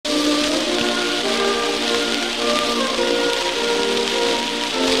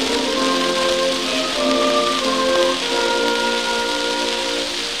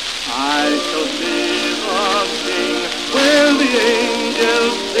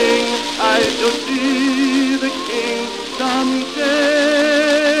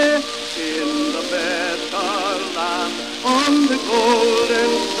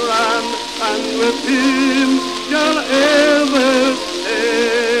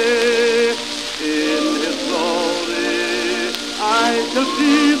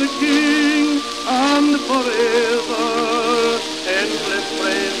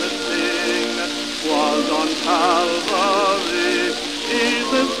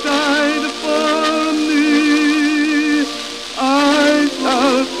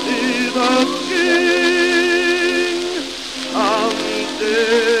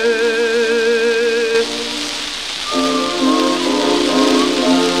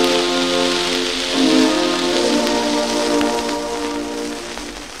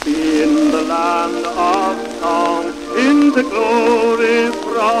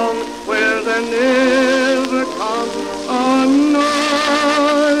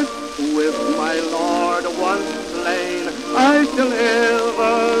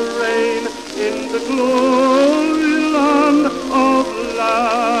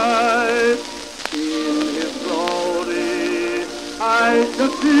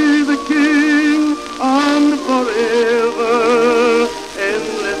shall see the King on forever.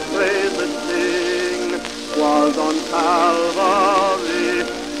 Endless praises sing. 'Twas on Calvary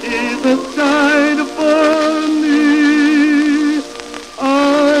Jesus died for me.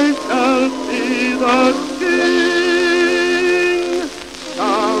 I shall see the King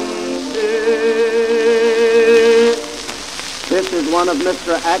someday. This is one of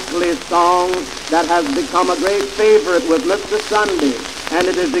Mr. Ackley's songs that has become a great favorite with Mr. Sunday, and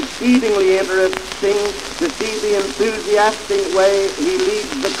it is exceedingly interesting to see the enthusiastic way he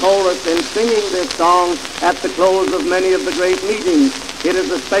leads the chorus in singing this song at the close of many of the great meetings. It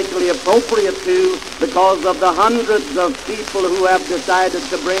is especially appropriate, too, because of the hundreds of people who have decided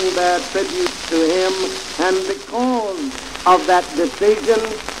to bring their tributes to him, and because of that decision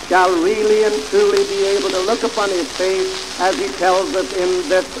shall really and truly be able to look upon his face as he tells us in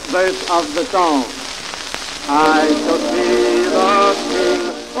this verse of the song. I shall see the King,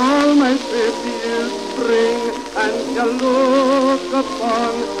 all my tributes bring, and shall look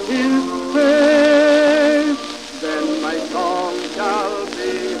upon his face. Then my song shall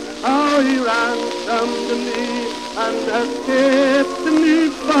be how he ransomed me and has